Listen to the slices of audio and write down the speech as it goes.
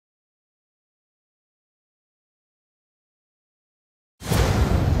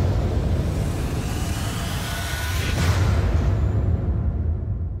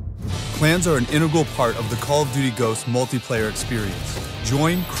Clans are an integral part of the Call of Duty Ghosts multiplayer experience.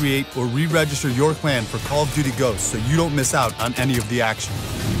 Join, create, or re-register your clan for Call of Duty Ghosts so you don't miss out on any of the action.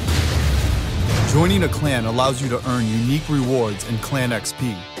 Joining a clan allows you to earn unique rewards and clan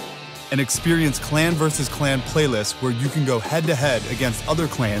XP, and experience clan versus clan playlists where you can go head-to-head against other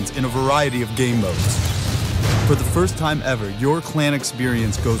clans in a variety of game modes. For the first time ever, your clan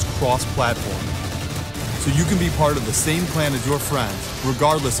experience goes cross-platform, so you can be part of the same clan as your friends,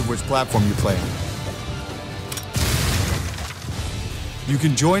 regardless of which platform you play on. You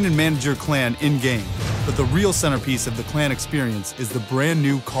can join and manage your clan in-game, but the real centerpiece of the clan experience is the brand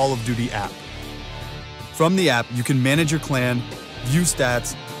new Call of Duty app. From the app, you can manage your clan, view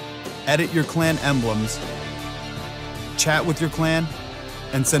stats, edit your clan emblems, chat with your clan,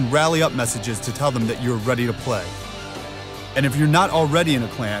 and send rally up messages to tell them that you're ready to play. And if you're not already in a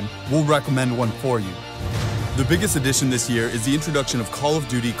clan, we'll recommend one for you. The biggest addition this year is the introduction of Call of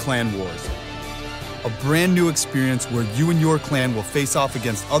Duty Clan Wars, a brand new experience where you and your clan will face off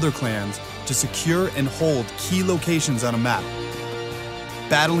against other clans to secure and hold key locations on a map,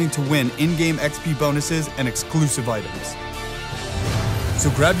 battling to win in-game XP bonuses and exclusive items. So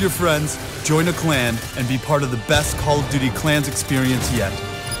grab your friends, join a clan, and be part of the best Call of Duty Clans experience yet.